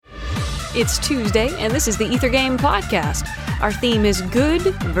It's Tuesday, and this is the Ether Game Podcast. Our theme is good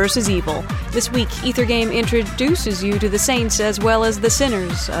versus evil. This week, Ether Game introduces you to the saints as well as the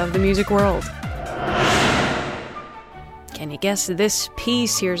sinners of the music world. Can you guess this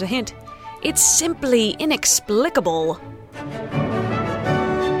piece? Here's a hint. It's simply inexplicable.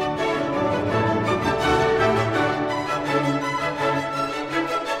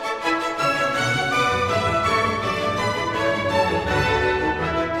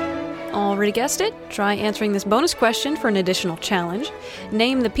 Already guessed it? Try answering this bonus question for an additional challenge.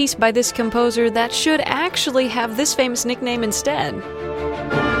 Name the piece by this composer that should actually have this famous nickname instead.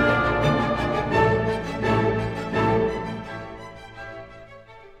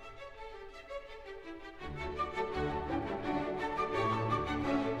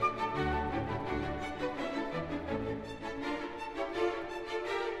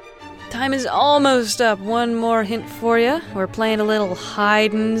 Time is almost up. One more hint for you. We're playing a little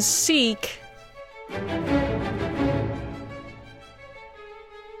hide and seek.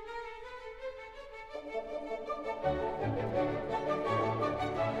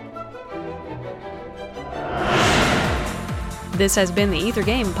 This has been the Ether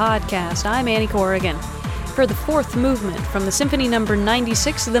Game Podcast. I'm Annie Corrigan. For the fourth movement from the Symphony No.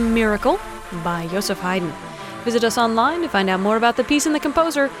 96, The Miracle, by Joseph Haydn. Visit us online to find out more about the piece and the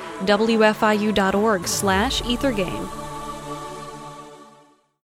composer, wfiu.org/ethergame.